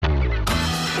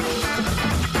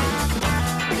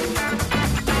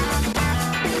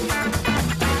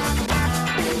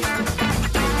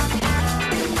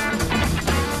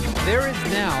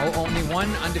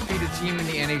one undefeated team in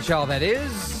the NHL. That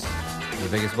is the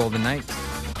Vegas Golden Knights.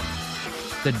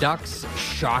 The Ducks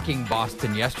shocking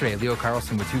Boston yesterday. Leo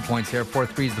Carlsson with 2 points there.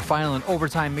 4-3 is the final. In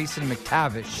overtime, Mason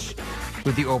McTavish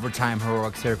with the overtime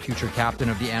heroics there, future captain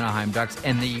of the Anaheim Ducks.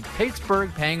 And the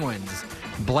Pittsburgh Penguins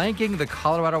blanking the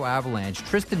Colorado Avalanche.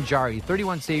 Tristan Jarry,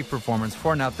 31 save performance,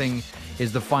 4-0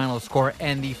 is the final score.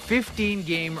 And the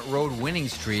 15-game road winning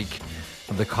streak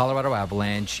of the Colorado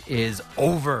Avalanche is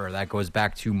over. That goes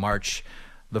back to March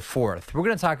the 4th. We're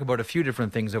going to talk about a few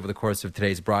different things over the course of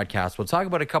today's broadcast. We'll talk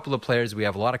about a couple of players we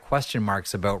have a lot of question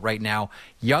marks about right now,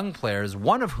 young players,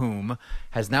 one of whom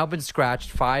has now been scratched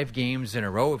 5 games in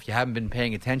a row. If you haven't been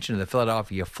paying attention to the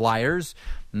Philadelphia Flyers,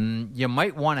 you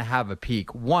might want to have a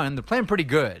peek. 1, they're playing pretty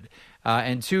good.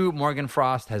 And 2, Morgan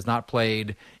Frost has not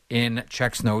played in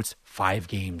Czech's notes 5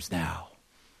 games now.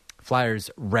 Flyers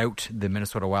rout the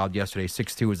Minnesota Wild yesterday.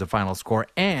 6-2 is the final score.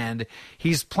 And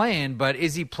he's playing, but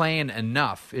is he playing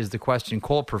enough is the question.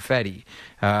 Cole Perfetti,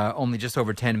 only just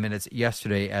over 10 minutes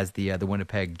yesterday as the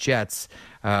Winnipeg Jets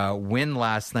win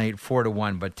last night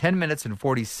 4-1. But 10 minutes and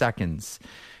 40 seconds.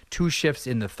 2 shifts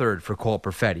in the third for Cole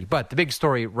Perfetti. But the big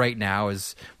story right now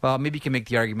is, well, maybe you can make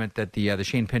the argument that the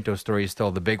Shane Pinto story is still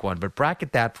the big one, but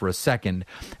bracket that for a second.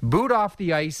 Booed off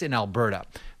the ice in Alberta.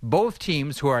 Both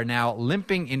teams who are now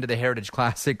limping into the Heritage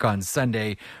Classic on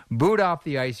Sunday booed off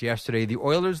the ice yesterday. The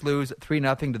Oilers lose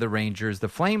 3-0 to the Rangers. The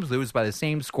Flames lose by the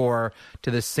same score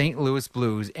to the St. Louis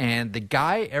Blues. And the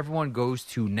guy everyone goes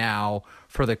to now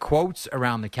for the quotes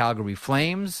around the Calgary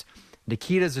Flames,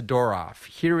 Nikita Zadorov.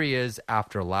 Here he is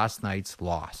after last night's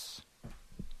loss.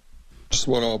 Just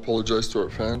want to apologize to our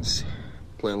fans.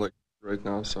 Playing like right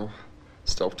now, so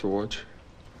it's tough to watch.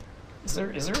 Is there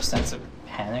a sense of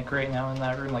panic right now in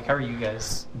that room? Like, how are you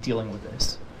guys dealing with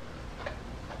this?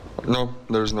 No,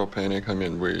 there's no panic. I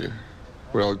mean, we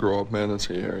all grow up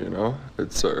mandatory here, you know?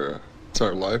 It's our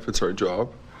life, it's our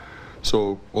job.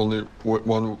 So only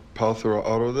one path out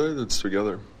of it, it's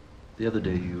together. The other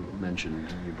day you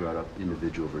mentioned, you brought up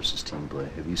individual versus team play.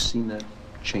 Have you seen that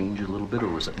change a little bit, or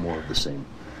was it more of the same?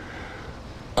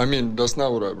 I mean, that's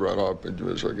not what I brought up,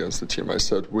 individual against the team. I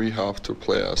said we have to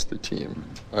play as the team.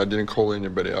 I didn't call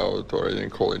anybody out, or I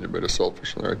didn't call anybody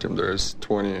selfish on our team. There's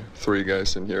 23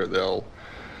 guys in here. They all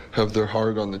have their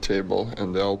heart on the table,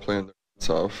 and they all playing their hearts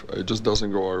off. It just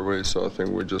doesn't go our way, so I think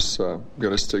we just got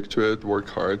to stick to it, work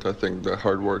hard. I think the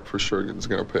hard work for sure is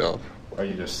going to pay off. Are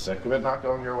you just sick of it not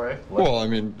going your way? Well, I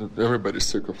mean, everybody's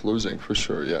sick of losing, for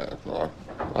sure, yeah.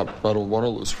 I don't want to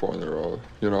lose 4 in a row,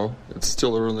 you know. It's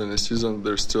still early in the season.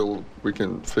 We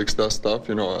can fix that stuff.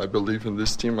 You know, I believe in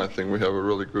this team. I think we have a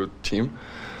really good team,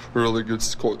 really good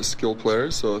skill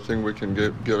players, so I think we can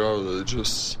get out of it.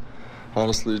 Just,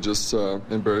 honestly,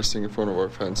 embarrassing in front of our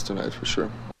fans tonight, for sure.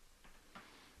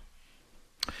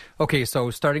 Okay, so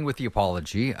starting with the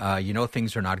apology,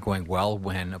 things are not going well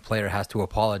when a player has to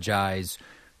apologize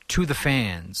to the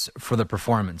fans for the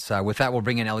performance. With that, we'll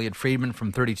bring in Elliotte Friedman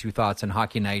from 32 Thoughts and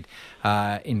Hockey Night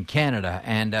in Canada.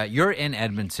 And you're in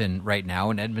Edmonton right now,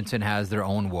 and Edmonton has their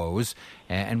own woes.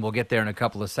 And we'll get there in a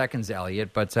couple of seconds,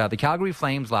 Elliotte. But the Calgary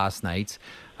Flames last night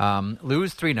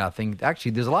lose 3-0.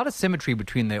 Actually, there's a lot of symmetry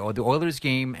between the Oilers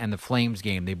game and the Flames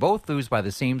game. They both lose by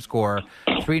the same score,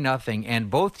 3-0, and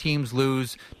both teams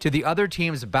lose to the other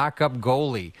team's backup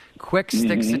goalie. Quick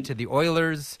sticks it to the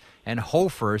Oilers, and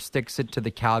Hofer sticks it to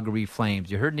the Calgary Flames.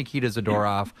 You heard Nikita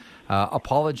Zadorov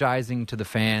apologizing to the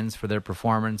fans for their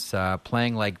performance,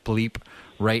 playing like bleep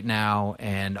right now,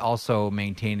 and also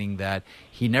maintaining that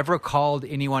he never called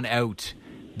anyone out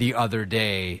the other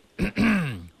day.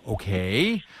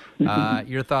 Okay.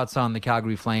 Your thoughts on the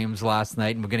Calgary Flames last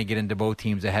night, and we're going to get into both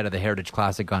teams ahead of the Heritage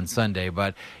Classic on Sunday,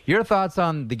 but your thoughts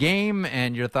on the game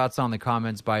and your thoughts on the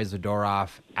comments by Zadorov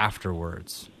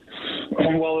afterwards.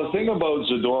 Well, the thing about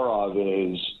Zadorov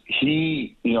is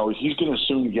he's going to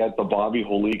soon get the Bobby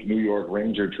Holik New York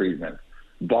Ranger treatment.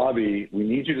 Bobby, we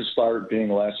need you to start being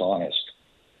less honest,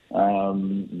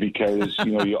 because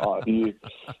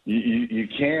you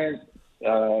can't.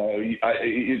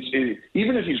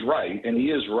 Even if he's right, and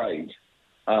he is right,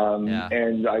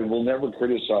 and I will never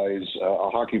criticize a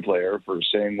hockey player for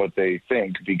saying what they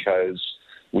think, because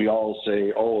we all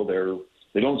say,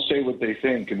 they don't say what they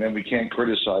think, and then we can't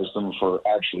criticize them for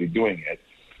actually doing it.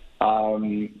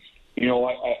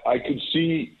 I could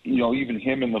see, even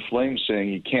him in the Flames saying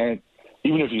he can't,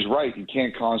 even if he's right, he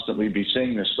can't constantly be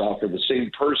saying this stuff, or the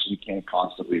same person can't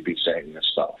constantly be saying this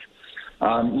stuff.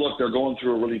 Look, they're going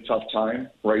through a really tough time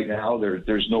right now.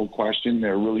 There's no question.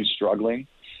 They're really struggling.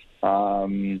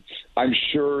 I'm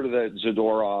sure that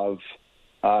Zadorov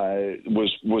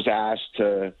was asked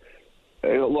to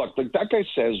look, that guy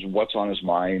says what's on his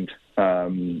mind.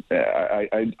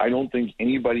 I don't think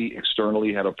anybody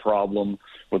externally had a problem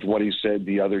with what he said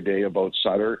the other day about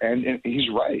Sutter, and he's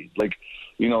right. Like,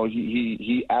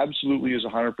 he absolutely is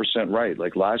 100% right.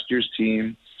 Like last year's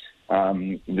team,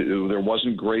 there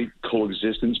wasn't great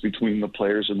coexistence between the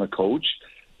players and the coach,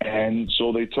 and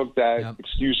so they took that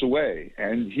excuse away,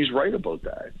 and he's right about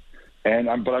that.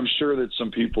 But I'm sure that some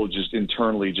people just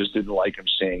internally just didn't like him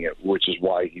saying it, which is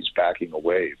why he's backing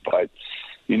away. But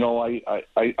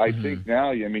I think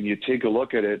now, you take a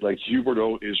look at it, like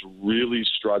Huberdeau is really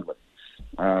struggling.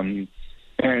 And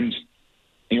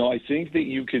I think that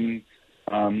you can,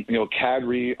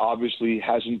 Kadri obviously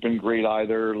hasn't been great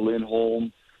either.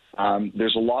 Lindholm,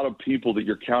 there's a lot of people that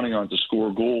you're counting on to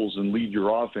score goals and lead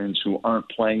your offense who aren't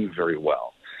playing very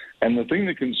well. And the thing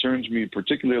that concerns me,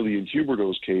 particularly in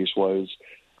Huberdeau's case, was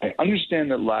I understand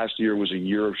that last year was a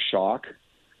year of shock,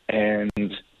 and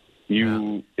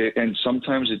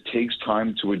sometimes it takes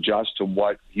time to adjust to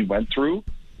what he went through,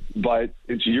 but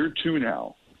it's year 2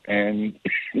 now. And,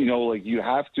 you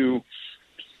have to,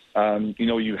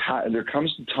 there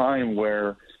comes a time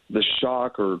where the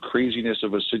shock or craziness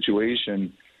of a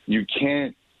situation, it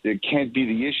can't be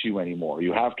the issue anymore.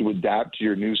 You have to adapt to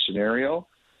your new scenario.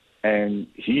 And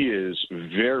he is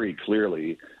very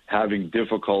clearly having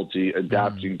difficulty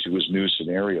adapting to his new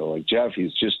scenario. Like Jeff,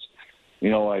 he's just,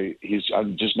 he's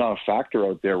just not a factor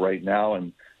out there right now.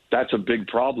 And that's a big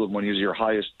problem when he's your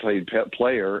highest paid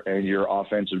player and your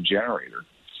offensive generator.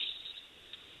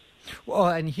 Well,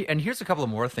 and here's a couple of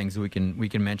more things that we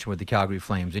can mention with the Calgary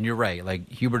Flames. And you're right, like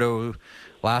Huberdeau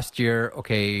last year,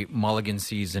 okay, mulligan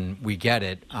season, we get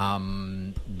it.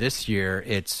 This year,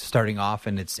 it's starting off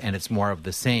and it's more of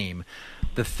the same.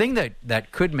 The thing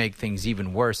that could make things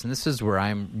even worse, and this is where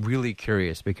I'm really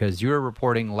curious, because you were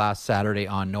reporting last Saturday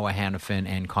on Noah Hanifin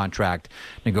and contract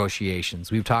negotiations.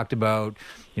 We've talked about,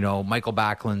 Michael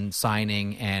Backlund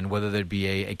signing and whether there'd be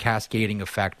a cascading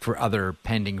effect for other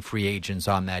pending free agents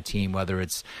on that team, whether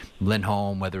it's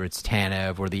Lindholm, whether it's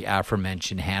Tanev, or the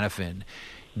aforementioned Hanifin.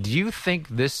 Do you think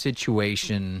this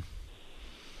situation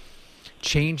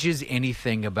changes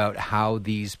anything about how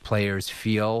these players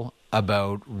feel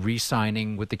about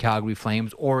re-signing with the Calgary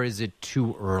Flames, or is it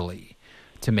too early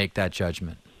to make that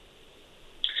judgment?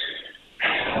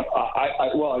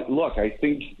 I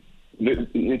think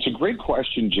it's a great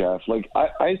question, Jeff. Like,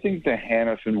 I think the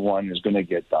Hanifin one is going to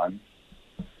get done.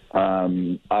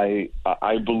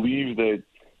 I believe that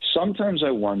sometimes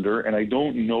I wonder, and I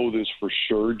don't know this for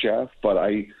sure, Jeff, but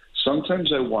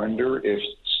sometimes I wonder if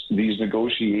these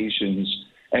negotiations,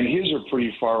 and his are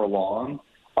pretty far along,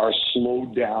 are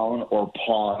slowed down or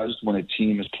paused when a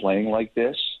team is playing like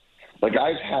this. Like,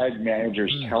 I've had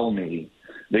managers tell me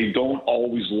they don't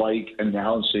always like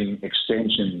announcing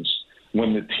extensions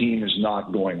when the team is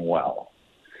not going well.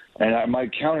 And my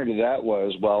counter to that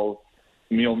was,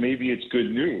 maybe it's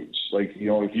good news. Like,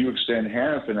 if you extend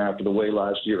Hanifin after the way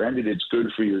last year ended, it's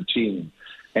good for your team.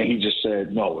 And he just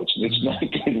said, no, it's not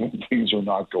good when things are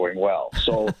not going well.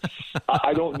 So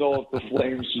I don't know if the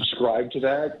Flames subscribe to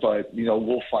that, but,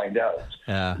 we'll find out.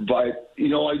 Yeah. But,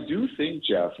 I do think,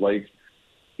 Jeff, they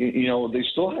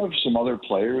still have some other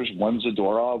players. One's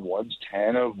Zadorov, one's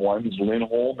Tanev, one's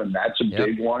Lindholm, and that's a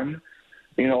big one.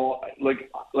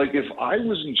 If I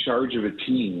was in charge of a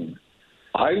team,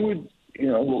 I would,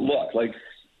 Backlund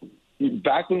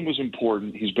was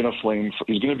important. He's been a Flame.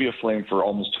 He's going to be a Flame for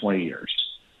almost 20 years.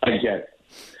 I get it.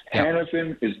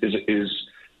 Hanifin is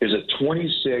a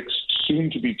 26,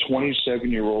 soon to be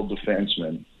 27-year-old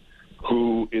defenseman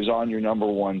who is on your number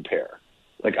one pair.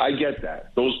 Like, I get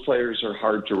that. Those players are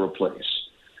hard to replace.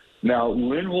 Now,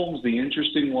 Lindholm's the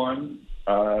interesting one,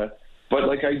 but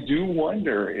I do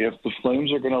wonder if the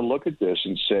Flames are going to look at this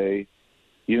and say,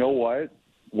 you know what,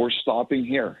 we're stopping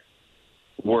here.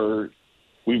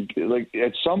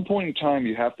 At some point in time,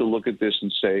 you have to look at this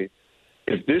and say,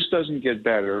 if this doesn't get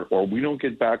better or we don't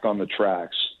get back on the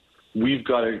tracks, we've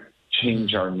got to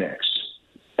change our mix.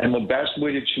 And the best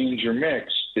way to change your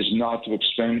mix is not to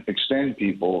extend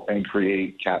people and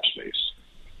create cap space.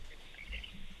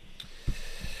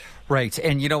 Right.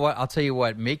 And you know what? I'll tell you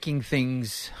what, making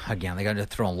things, again, they got to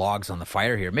throw logs on the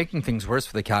fire here, making things worse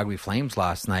for the Calgary Flames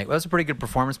last night. Well, that was a pretty good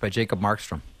performance by Jacob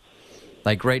Markstrom.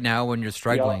 Like right now when you're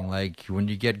struggling, like when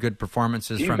you get good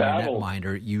performances from your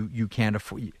netminder, you can't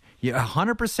afford.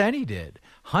 100% he did.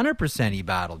 100% he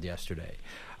battled yesterday.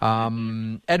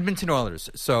 Edmonton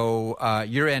Oilers. So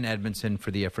you're in Edmonton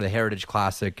for the Heritage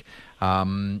Classic.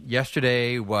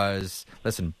 Yesterday was,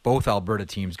 listen, both Alberta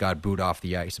teams got booed off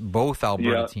the ice. Both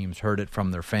Alberta teams heard it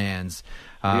from their fans.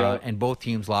 And both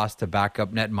teams lost to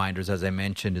backup netminders, as I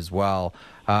mentioned as well.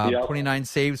 29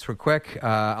 saves for Quick.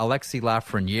 Alexis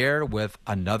Lafreniere with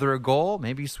another goal,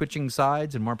 maybe switching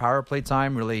sides and more power play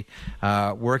time, really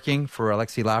working for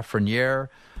Alexis Lafreniere.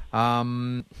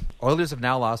 Oilers have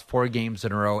now lost 4 games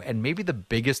in a row, and maybe the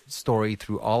biggest story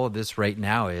through all of this right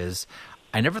now is,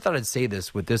 I never thought I'd say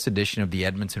this with this edition of the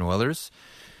Edmonton Oilers,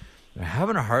 they're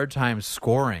having a hard time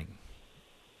scoring.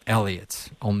 Elliotte,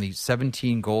 only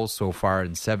 17 goals so far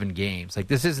in 7 games. Like,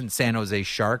 this isn't San Jose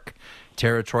Shark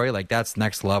territory. Like, that's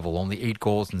next level. Only 8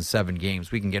 goals in 7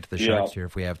 games. We can get to the Sharks here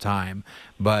if we have time.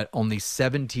 But only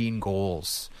 17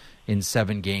 goals in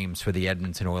 7 games for the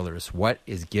Edmonton Oilers. What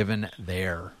is given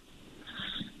there?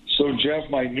 So, Jeff,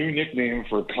 my new nickname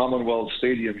for Commonwealth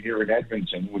Stadium here in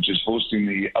Edmonton, which is hosting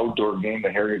the outdoor game,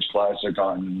 the Heritage Classic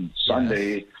on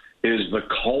Sunday, is the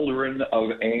Cauldron of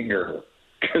Anger.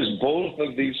 Because both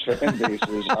of these fan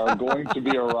bases are going to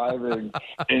be arriving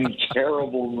in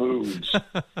terrible moods.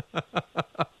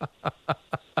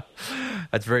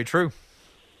 That's very true.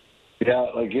 Yeah,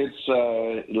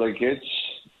 it's.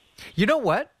 You know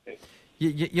what?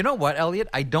 You know what, Elliotte?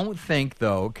 I don't think,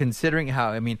 though, considering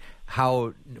how,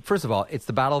 first of all, it's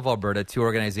the Battle of Alberta. 2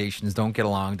 organizations don't get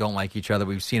along, don't like each other.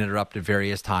 We've seen it erupt at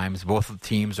various times. Both of the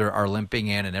teams are limping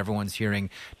in, and everyone's hearing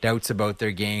doubts about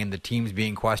their game. The team's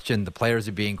being questioned. The players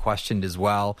are being questioned as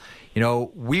well. You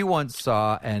know, we once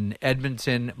saw an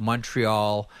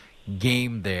Edmonton-Montreal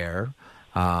game there,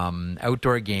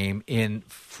 outdoor game, in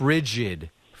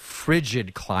frigid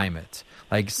climate.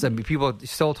 Like, some people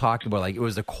still talking about, like, it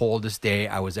was the coldest day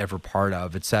I was ever part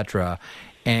of, etc.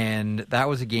 And that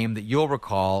was a game that you'll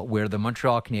recall where the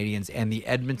Montreal Canadiens and the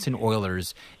Edmonton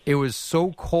Oilers, it was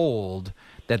so cold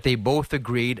that they both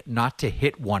agreed not to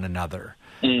hit one another.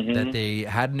 Mm-hmm. That they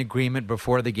had an agreement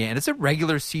before the game. And it's a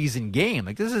regular season game.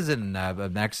 Like, this isn't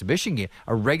an exhibition game.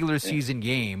 A regular season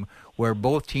game where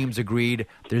both teams agreed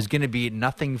there's going to be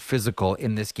nothing physical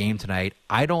in this game tonight.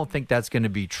 I don't think that's going to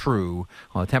be true.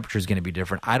 Well, the temperature is going to be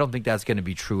different. I don't think that's going to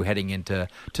be true heading into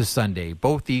Sunday.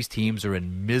 Both these teams are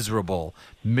in miserable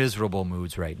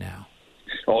moods right now.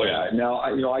 Oh, yeah. Now,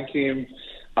 I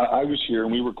was here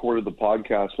and we recorded the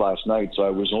podcast last night, so I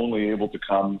was only able to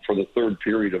come for the third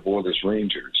period of Oilers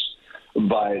Rangers.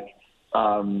 But,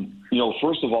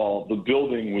 first of all, the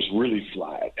building was really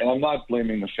flat. And I'm not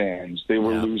blaming the fans. They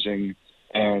were losing.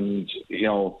 And,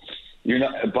 you're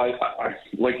not – but,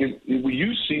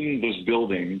 you've seen this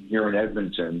building here in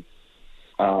Edmonton,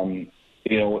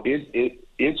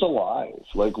 it's alive.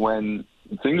 Like, when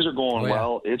things are going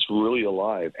well, it's really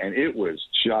alive. And it was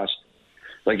just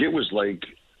 – it was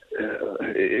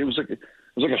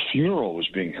like a funeral was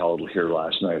being held here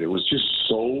last night. It was just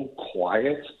so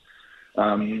quiet.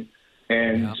 The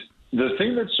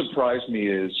thing that surprised me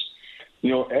is,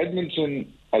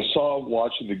 Edmonton, I saw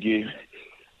watching the game,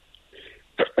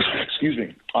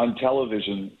 on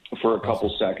television for a couple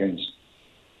seconds,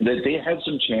 that they had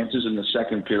some chances in the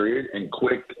second period and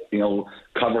Quick,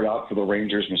 covered up for the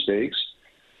Rangers' mistakes.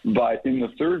 But in the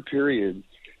third period,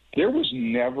 there was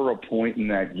never a point in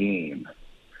that game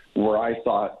where I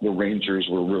thought the Rangers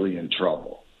were really in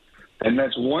trouble. And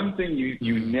that's one thing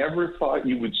you never thought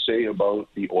you would say about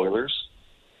the Oilers,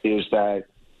 is that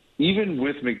even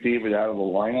with McDavid out of the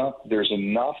lineup, there's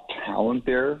enough talent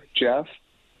there, Jeff,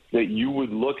 that you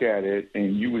would look at it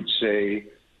and you would say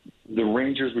the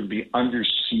Rangers would be under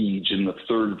siege in the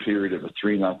third period of a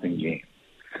 3-0 game.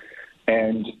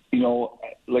 And, we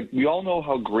all know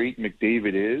how great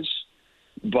McDavid is,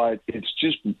 but it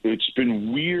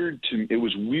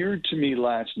was weird to me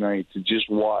last night to just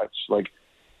watch,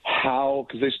 how,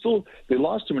 because they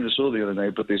lost to Minnesota the other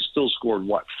night, but they still scored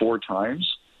 4 times.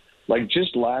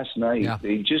 Just last night,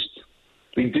 they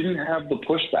didn't have the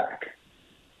pushback.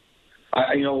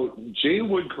 Jay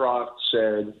Woodcroft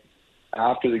said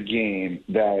after the game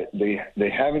that they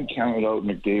haven't counted out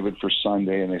McDavid for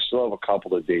Sunday, and they still have a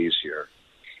couple of days here.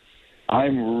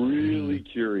 I'm really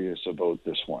curious about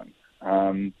this one.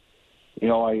 I'm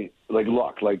a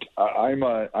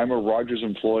Rogers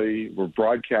employee. We're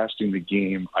broadcasting the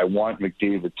game. I want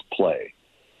McDavid to play.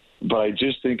 But I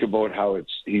just think about how it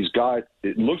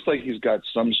looks like he's got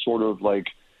some sort of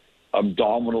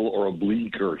abdominal or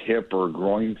oblique or hip or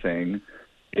groin thing.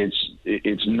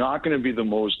 It's not going to be the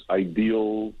most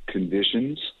ideal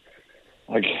conditions.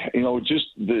 My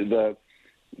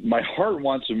heart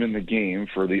wants him in the game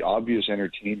for the obvious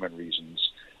entertainment reasons.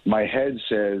 My head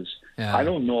says, I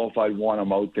don't know if I'd want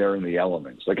him out there in the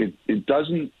elements. It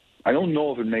doesn't, I don't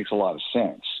know if it makes a lot of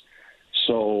sense.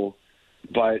 So,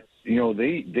 but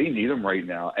they need him right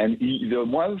now. And the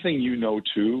one other thing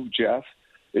too, Jeff,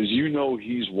 is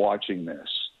he's watching this,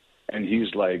 and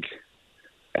he's like,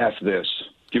 F this.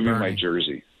 Give me my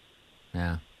jersey.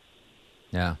 Yeah.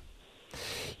 Yeah.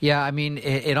 Yeah, I mean,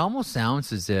 it almost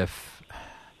sounds as if,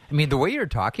 the way you're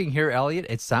talking here, Elliotte,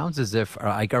 it sounds as if,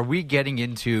 are we getting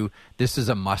into this is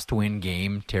a must-win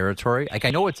game territory? Like,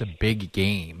 I know it's a big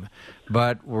game,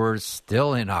 but we're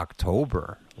still in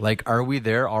October. Like, are we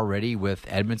there already with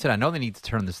Edmonton? I know they need to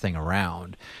turn this thing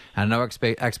around. I know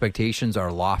expectations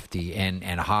are lofty and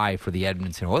high for the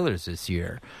Edmonton Oilers this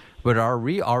year. But are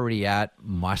we already at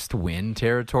must-win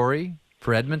territory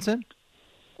for Edmonton?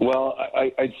 Well,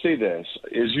 I'd say this.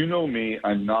 As you know me,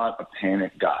 I'm not a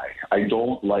panic guy. I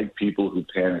don't like people who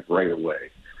panic right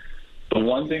away. The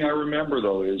one thing I remember,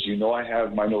 though, is I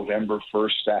have my November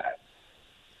 1st stat.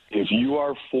 If you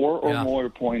are 4 or more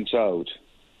points out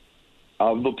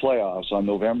of the playoffs on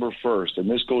November 1st, and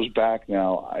this goes back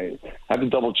now, I have to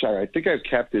double check. I think I've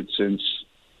kept it since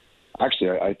 –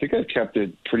 actually, I think I've kept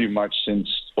it pretty much since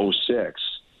 2006,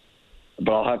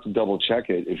 but I'll have to double check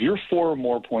it. If you're 4 or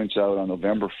more points out on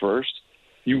November 1st,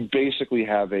 you basically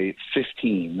have a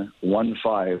 15%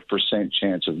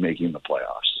 chance of making the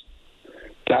playoffs.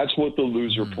 That's what the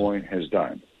loser point has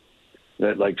done.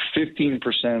 That like 15%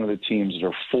 of the teams that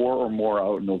are 4 or more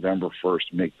out on November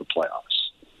 1st make the playoffs.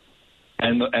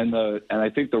 And I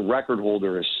think the record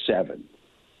holder is 7.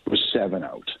 It was 7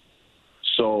 out.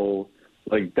 So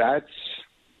like that's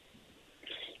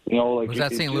was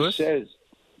that St. Louis?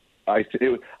 I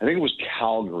think it was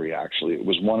Calgary. Actually, it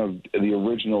was one of the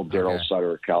original Darryl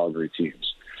Sutter Calgary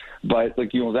teams. But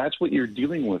that's what you're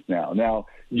dealing with now. Now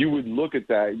you would look at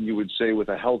that and you would say, with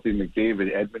a healthy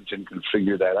McDavid, Edmonton can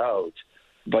figure that out.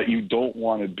 But you don't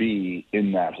want to be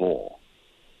in that hole.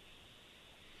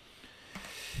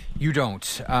 You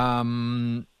don't.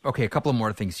 Okay, a couple of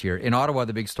more things here. In Ottawa,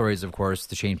 the big story is, of course,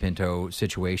 the Shane Pinto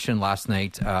situation. Last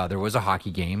night, there was a hockey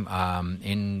game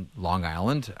in Long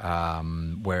Island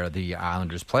where the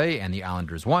Islanders play, and the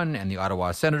Islanders won, and the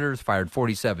Ottawa Senators fired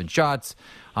 47 shots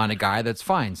on a guy that's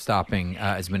fine stopping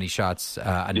as many shots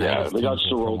a night as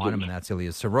teams will want him, and that's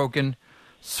Ilya Sorokin.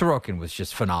 Sorokin was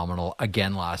just phenomenal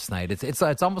again last night. It's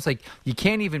almost like you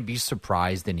can't even be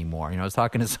surprised anymore. I was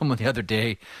talking to someone the other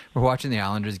day. We're watching the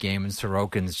Islanders game, and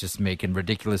Sorokin's just making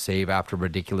ridiculous save after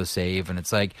ridiculous save, and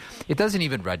it's like it doesn't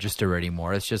even register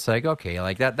anymore. It's just like, okay,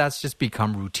 like that's just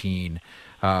become routine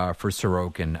for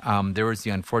Sorokin. There was the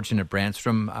unfortunate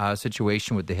Brandstrom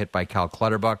situation with the hit by Cal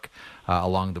Clutterbuck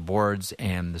along the boards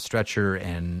and the stretcher,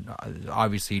 and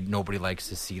obviously nobody likes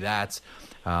to see that.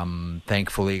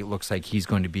 Thankfully, it looks like he's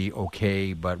going to be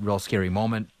okay, but real scary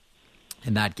moment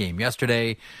in that game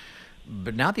yesterday.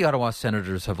 But now the Ottawa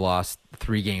Senators have lost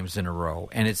 3 games in a row,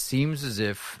 and it seems as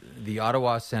if the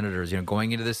Ottawa Senators,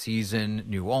 going into the season,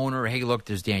 new owner, hey, look,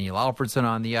 there's Daniel Alfredsson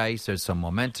on the ice, there's some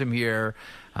momentum here.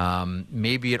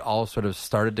 Maybe it all sort of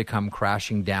started to come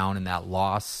crashing down in that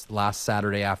loss last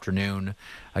Saturday afternoon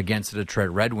against the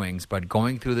Detroit Red Wings. But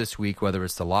going through this week, whether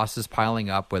it's the losses piling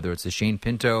up, whether it's the Shane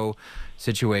Pinto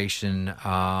situation,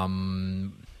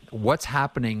 what's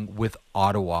happening with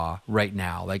Ottawa right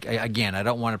now? Like, again, I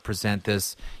don't want to present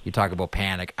this, you talk about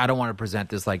panic, I don't want to present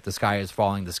this like the sky is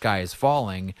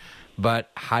falling,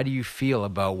 but how do you feel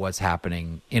about what's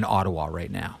happening in Ottawa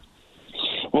right now?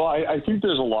 Well, I think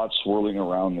there's a lot swirling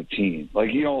around the team.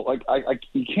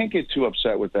 You can't get too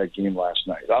upset with that game last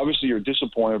night. Obviously, you're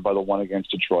disappointed by the one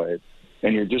against Detroit,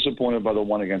 and you're disappointed by the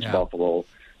one against Buffalo,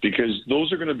 because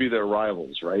those are going to be their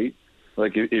rivals, right?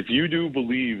 Like, if you do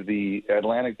believe the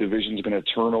Atlantic Division is going to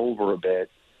turn over a bit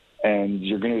and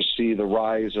you're going to see the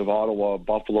rise of Ottawa,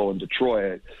 Buffalo, and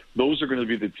Detroit, those are going to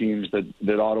be the teams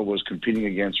that Ottawa is competing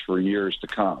against for years to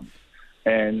come.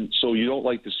 And so you don't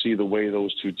like to see the way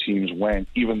those two teams went,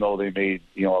 even though they made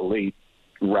a late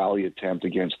rally attempt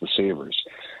against the Sabres.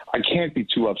 I can't be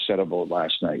too upset about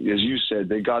last night. As you said,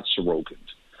 they got Sorokin.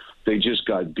 They just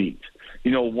got beat.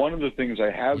 One of the things I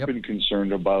have been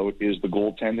concerned about is the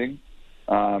goaltending.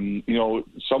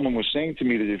 Someone was saying to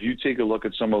me that if you take a look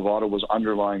at some of Ottawa's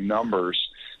underlying numbers,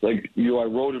 I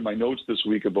wrote in my notes this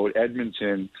week about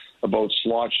Edmonton, about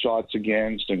slot shots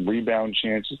against and rebound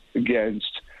chances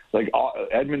against.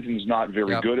 Edmonton's not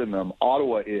very good in them.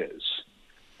 Ottawa is.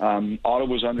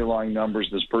 Ottawa's underlying numbers,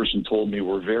 this person told me,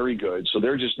 were very good, so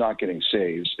they're just not getting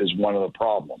saves is one of the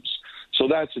problems. So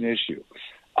that's an issue.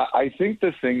 I think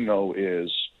the thing, though,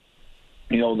 is,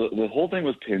 the whole thing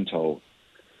with Pinto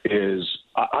is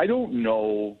I don't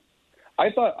know.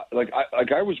 I thought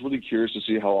I was really curious to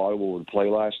see how Ottawa would play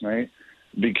last night,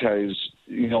 because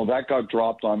that got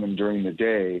dropped on them during the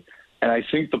day, and I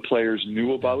think the players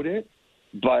knew about it,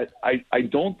 but I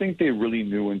don't think they really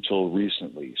knew until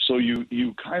recently. So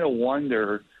you kind of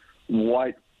wonder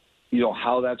what,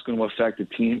 how that's going to affect the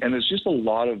team. And there's just a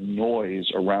lot of noise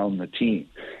around the team.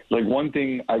 Like one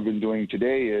thing I've been doing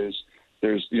today is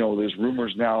there's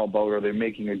rumors now about, are they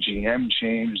making a GM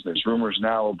change? There's rumors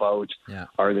now about,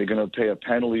 are they going to pay a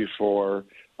penalty for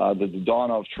the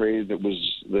Dodonov trade that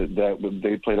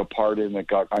they played a part in that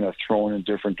got kind of thrown in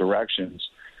different directions.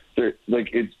 It's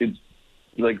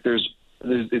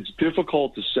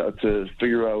difficult to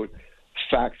figure out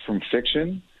fact from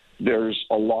fiction. There's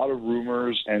a lot of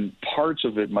rumors, and parts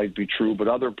of it might be true, but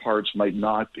other parts might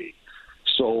not be.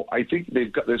 So I think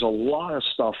there's a lot of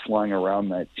stuff flying around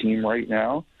that team right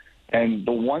now. And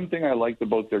the one thing I liked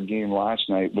about their game last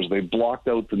night was they blocked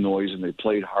out the noise and they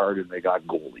played hard and they got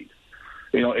goalied.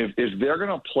 If they're going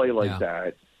to play like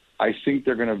that, I think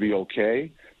they're going to be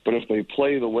okay. But if they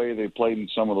play the way they played in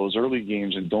some of those early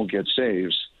games and don't get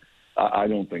saves, I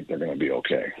don't think they're going to be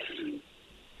okay.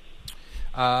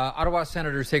 Ottawa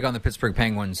Senators take on the Pittsburgh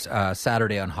Penguins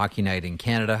Saturday on Hockey Night in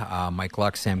Canada. Mike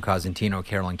Luck, Sam Cosentino,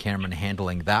 Carolyn Cameron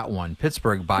handling that one.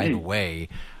 Pittsburgh, by the way,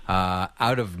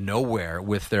 out of nowhere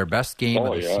with their best game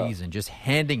of the season, just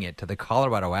handing it to the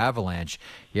Colorado Avalanche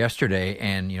yesterday.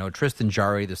 And, Tristan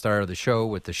Jarry, the star of the show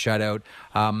with the shutout.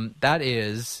 That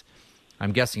is,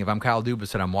 I'm guessing if I'm Kyle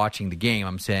Dubas and I'm watching the game,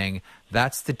 I'm saying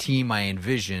that's the team I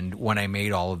envisioned when I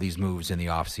made all of these moves in the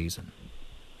offseason.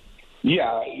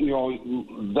 Yeah,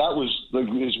 that was,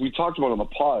 as we talked about on the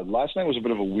pod, last night was a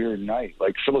bit of a weird night.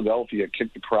 Like Philadelphia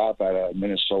kicked the crap out of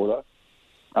Minnesota.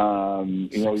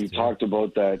 You talked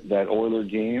about that Oiler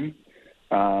game,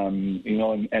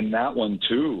 and that one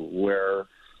too, where,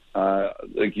 and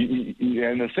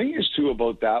the thing is too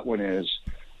about that one is,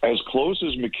 as close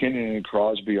as McKinnon and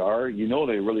Crosby are,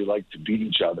 they really like to beat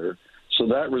each other. So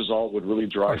that result would really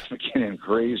drive McKinnon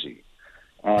crazy.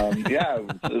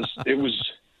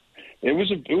 It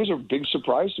was a big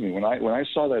surprise to me when I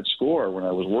saw that score when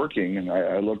I was working, and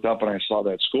I looked up and I saw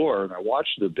that score and I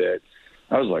watched it a bit.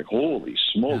 I was like, holy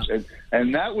smokes. Yeah.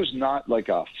 And that was not like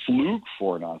a fluke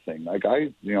for nothing. Like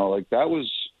that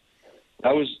was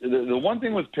the one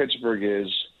thing with Pittsburgh is,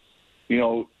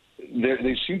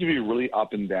 they seem to be really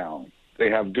up and down. They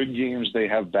have good games. They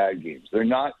have bad games. They're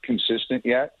not consistent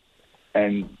yet.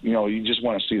 And, you just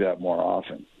want to see that more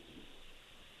often.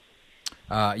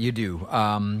 You do.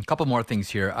 A couple more things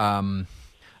here.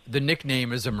 The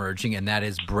nickname is emerging, and that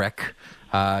is Brick.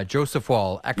 Joseph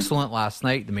Woll, excellent last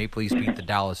night. The Maple Leafs beat the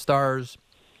Dallas Stars.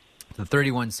 The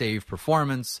 31-save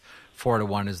performance.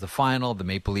 4-1 is the final. The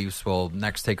Maple Leafs will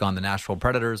next take on the Nashville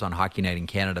Predators on Hockey Night in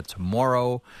Canada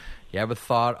tomorrow. You have a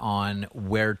thought on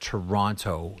where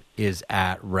Toronto is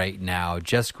at right now?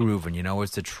 Just grooving,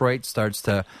 as Detroit starts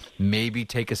to maybe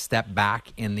take a step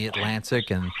back in the Atlantic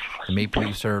and the Maple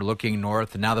Leafs are looking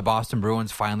north. And now the Boston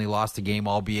Bruins finally lost a game,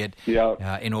 albeit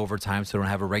in overtime, so they don't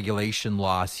have a regulation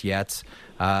loss yet.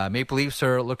 Maple Leafs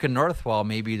are looking north while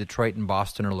maybe Detroit and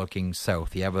Boston are looking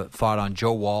south. You have a thought on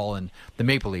Joe Woll and the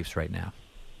Maple Leafs right now?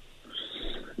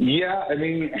 Yeah, I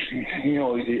mean,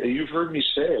 you've heard me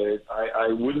say it. I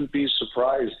wouldn't be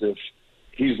surprised if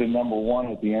he's the number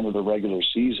one at the end of the regular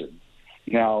season.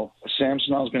 Now,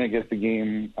 Samsonov's going to get the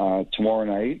game tomorrow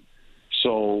night.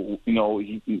 So,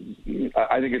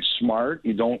 I think it's smart.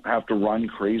 You don't have to run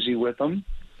crazy with him.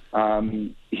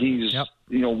 He's,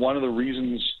 one of the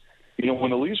reasons, when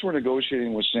the Leafs were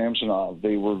negotiating with Samsonov,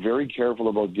 they were very careful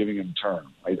about giving him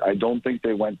term. I don't think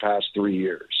they went past 3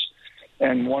 years.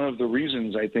 And one of the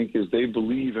reasons, I think, is they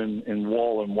believe in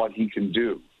Woll and what he can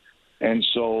do. And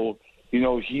so,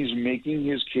 he's making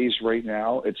his case right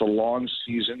now. It's a long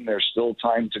season. There's still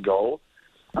time to go.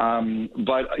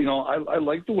 But, I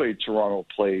like the way Toronto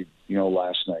played,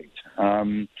 last night.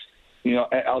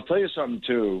 I'll tell you something,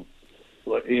 too.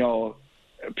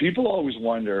 People always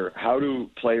wonder, how do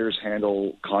players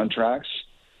handle contracts?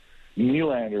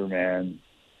 Nylander, man.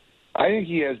 I think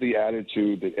he has the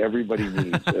attitude that everybody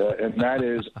needs, and that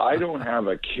is, I don't have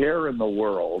a care in the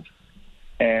world,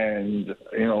 and,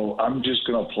 I'm just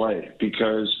going to play,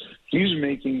 because he's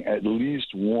making at least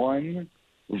one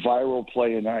viral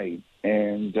play a night.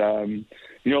 And, the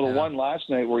one last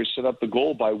night where he set up the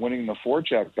goal by winning the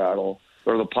forecheck battle,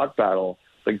 or the puck battle,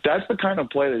 like, that's the kind of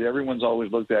play that everyone's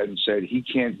always looked at and said, he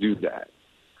can't do that.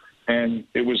 And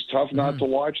it was tough not to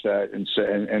watch that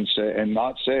and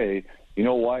not say, you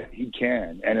know what, he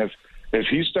can. And if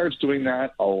he starts doing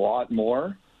that a lot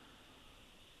more,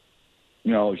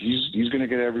 he's going to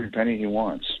get every penny he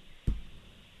wants.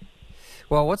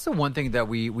 Well, what's the one thing that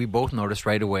we both noticed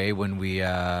right away when we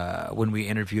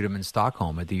interviewed him in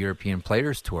Stockholm at the European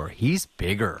Players Tour? He's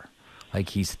bigger. Like,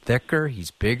 he's thicker,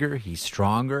 he's bigger, he's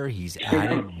stronger, he's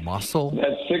added muscle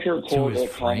That thicker to quote, his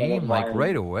that comment frame, of like mine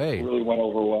right away. really went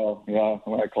over well. Yeah,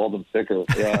 when I called him thicker.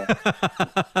 Yeah.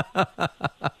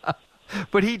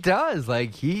 But he does.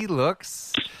 Like, he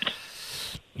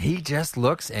just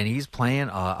looks, and he's playing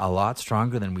a lot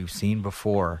stronger than we've seen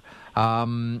before.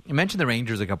 You mentioned the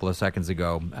Rangers a couple of seconds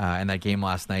ago in that game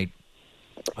last night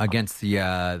against the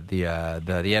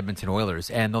Edmonton Oilers,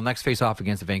 and they'll next face off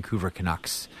against the Vancouver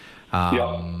Canucks. I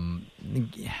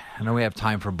know we have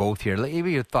time for both here. Give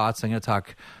me your thoughts. I'm going to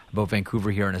talk about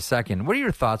Vancouver here in a second. What are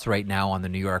your thoughts right now on the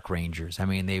New York Rangers? I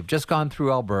mean, they've just gone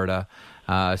through Alberta,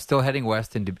 still heading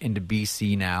west into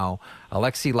BC now.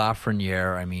 Alexis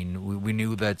Lafreniere, I mean, we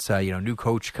knew that, new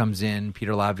coach comes in,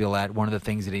 Peter Laviolette. One of the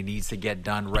things that he needs to get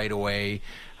done right away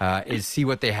is see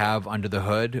what they have under the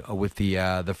hood with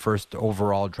the first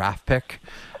overall draft pick.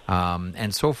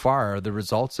 And so far, the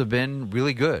results have been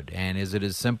really good. And is it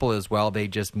as simple as, well, they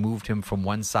just moved him from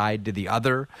one side to the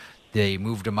other? They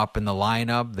moved him up in the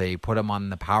lineup. They put him on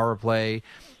the power play.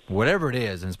 Whatever it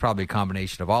is, and it's probably a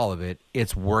combination of all of it,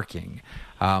 it's working.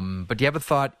 But do you have a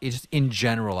thought just in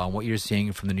general on what you're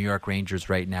seeing from the New York Rangers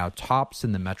right now, tops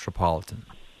in the Metropolitan?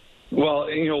 Well,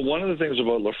 one of the things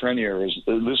about Lafreniere is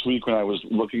this week when I was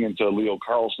looking into Leo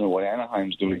Carlsson and what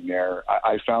Anaheim's doing there,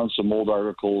 I found some old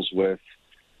articles with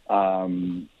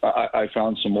Steven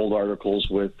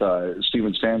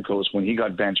Stamkos when he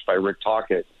got benched by Rick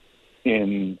Tocchet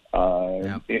in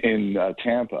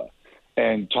Tampa.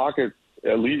 And Tocchet,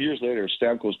 years later,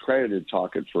 Stamkos credited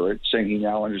Tocchet for it, saying he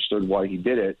now understood why he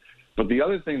did it. But the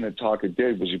other thing that Tocchet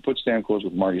did was he put Stamkos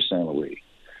with Marty St. Louis.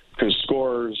 Because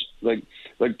scorers, like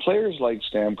players like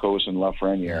Stamkos and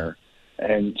Lafreniere,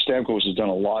 and Stamkos has done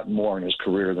a lot more in his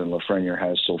career than Lafreniere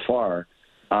has so far,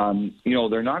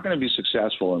 they're not going to be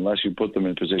successful unless you put them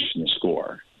in position to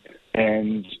score.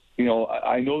 And,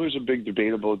 I know there's a big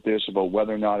debate about this, about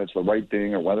whether or not it's the right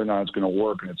thing or whether or not it's going to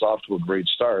work, and it's off to a great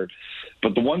start.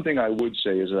 But the one thing I would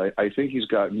say is that I think he's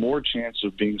got more chance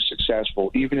of being successful,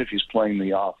 even if he's playing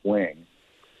the off wing,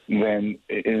 than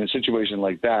in a situation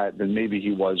like that than maybe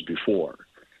he was before.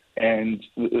 And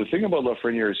the thing about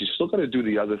Lafreniere is he's still got to do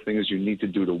the other things you need to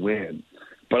do to win.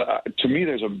 But to me,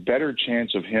 there's a better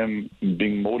chance of him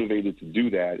being motivated to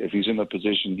do that if he's in the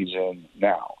position he's in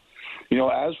now.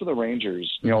 As for the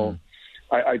Rangers,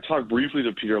 I talked briefly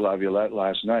to Peter Laviolette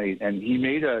last night, and he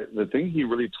made the thing he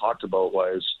really talked about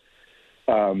was,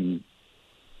 they're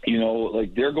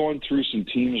going through some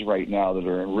teams right now that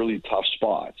are in really tough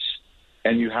spots,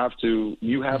 and you have to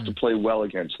play well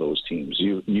against those teams.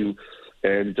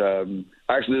 Actually,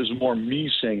 there's more me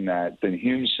saying that than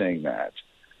him saying that.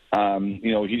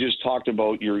 He just talked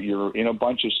about you're in a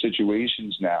bunch of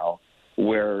situations now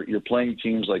where you're playing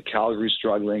teams like Calgary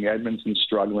struggling, Edmonton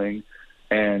struggling,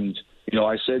 and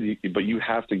I said, but you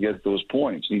have to get those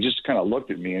points. And he just kind of looked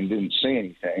at me and didn't say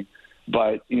anything.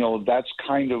 But that's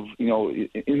kind of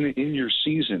in your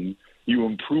season, you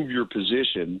improve your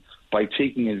position by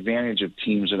taking advantage of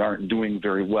teams that aren't doing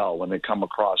very well when they come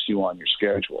across you on your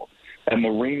schedule. And the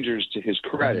Rangers, to his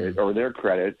credit or their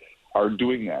credit, are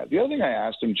doing that. The other thing I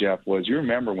asked him, Jeff, was you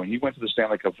remember when he went to the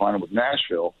Stanley Cup Final with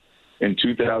Nashville in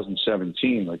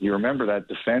 2017, you remember that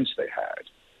defense they had.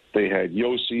 They had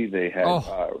Yossi, they had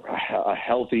a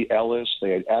healthy Ellis,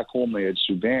 they had Ekholm, they had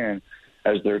Subban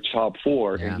as their top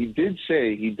four. Yeah. And he did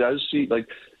say he does see,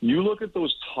 you look at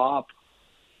those top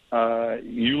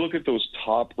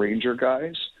Ranger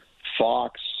guys,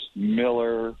 Fox,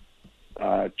 Miller,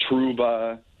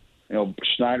 Trouba,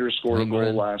 Schneider scored Lindgren. A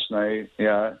goal last night.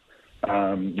 Yeah.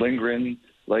 Lindgren,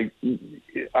 I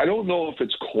don't know if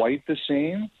it's quite the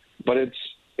same, but it's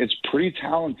pretty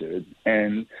talented.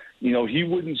 And he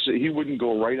wouldn't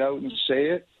go right out and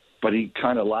say it, but he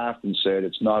kind of laughed and said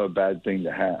it's not a bad thing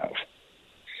to have.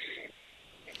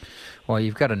 Well,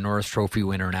 you've got a Norris Trophy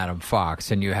winner in Adam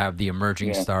Fox, and you have the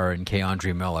emerging star in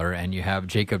K-Andre Miller, and you have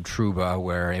Jacob Trouba,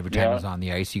 where every time he's on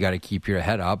the ice, you got to keep your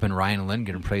head up, and Ryan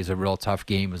Lindgren plays a real tough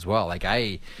game as well.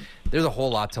 There's a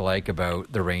whole lot to like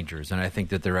about the Rangers, and I think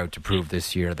that they're out to prove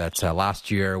this year that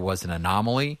last year was an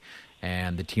anomaly,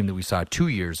 and the team that we saw 2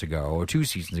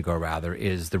 seasons ago rather,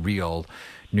 is the real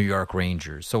New York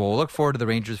Rangers. So we'll look forward to the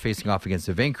Rangers facing off against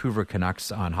the Vancouver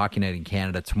Canucks on Hockey Night in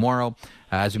Canada tomorrow.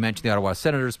 As we mentioned, the Ottawa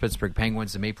Senators, Pittsburgh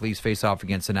Penguins, the Maple Leafs face off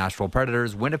against the Nashville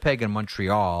Predators, Winnipeg and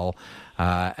Montreal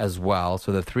as well.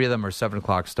 So the three of them are 7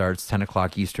 o'clock starts, 10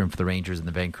 o'clock Eastern for the Rangers and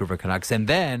the Vancouver Canucks. And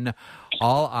then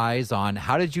all eyes on,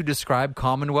 how did you describe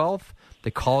Commonwealth?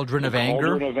 The cauldron of anger?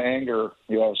 Cauldron of anger,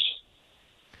 yes.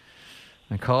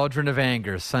 A Cauldron of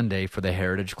Anger Sunday for the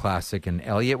Heritage Classic, and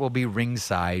Elliotte will be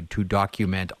ringside to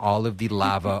document all of the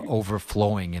lava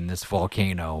overflowing in this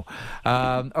volcano.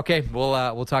 Okay,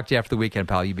 we'll talk to you after the weekend,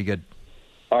 pal. You be good.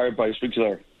 All right, buddy. Speak to you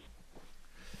later.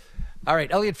 All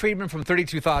right, Elliotte Friedman from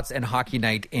 32 Thoughts and Hockey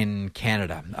Night in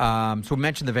Canada. So we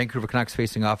mentioned the Vancouver Canucks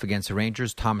facing off against the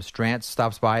Rangers. Thomas Drance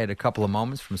stops by at a couple of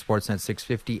moments from Sportsnet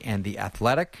 650 and The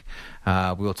Athletic.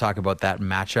 We will talk about that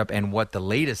matchup and what the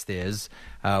latest is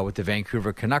with the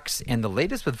Vancouver Canucks and the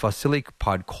latest with Vasily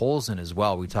Podkolzin as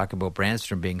well. We talk about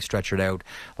Brandstrom being stretchered out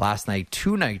last night,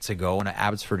 2 nights ago in an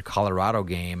Abbotsford, Colorado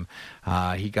game.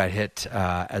 He got hit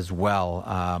as well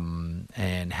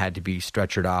and had to be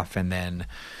stretchered off, and then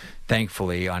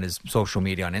thankfully on his social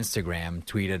media on Instagram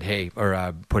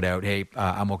put out,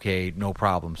 I'm okay, no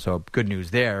problem. So good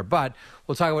news there. But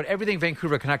we'll talk about everything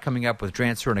Vancouver Canuck coming up with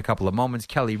Drancer in a couple of moments.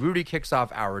 Kelly Rudy kicks off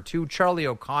hour 2. Charlie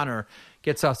O'Connor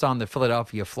gets us on the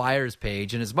Philadelphia Flyers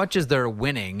page. And as much as they're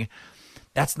winning,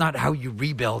 that's not how you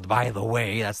rebuild, by the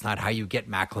way. That's not how you get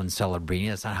Macklin Celebrini.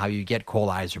 That's not how you get Cole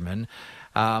Yzerman.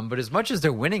 But as much as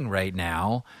they're winning right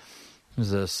now,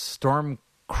 there's a storm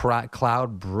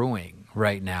cloud brewing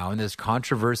right now, and there's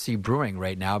controversy brewing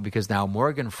right now because now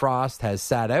Morgan Frost has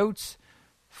sat out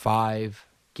 5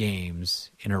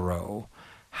 games in a row.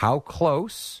 How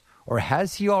close, or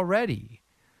has he already?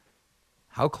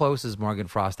 How close is Morgan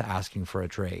Frost to asking for a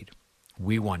trade?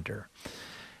 We wonder.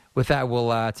 With that,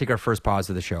 we'll take our first pause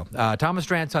of the show. Thomas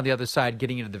Drance on the other side,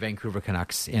 getting into the Vancouver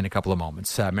Canucks in a couple of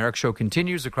moments. Merrick Show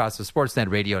continues across the Sportsnet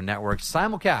Radio Network,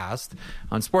 simulcast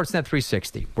on Sportsnet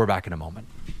 360. We're back in a moment.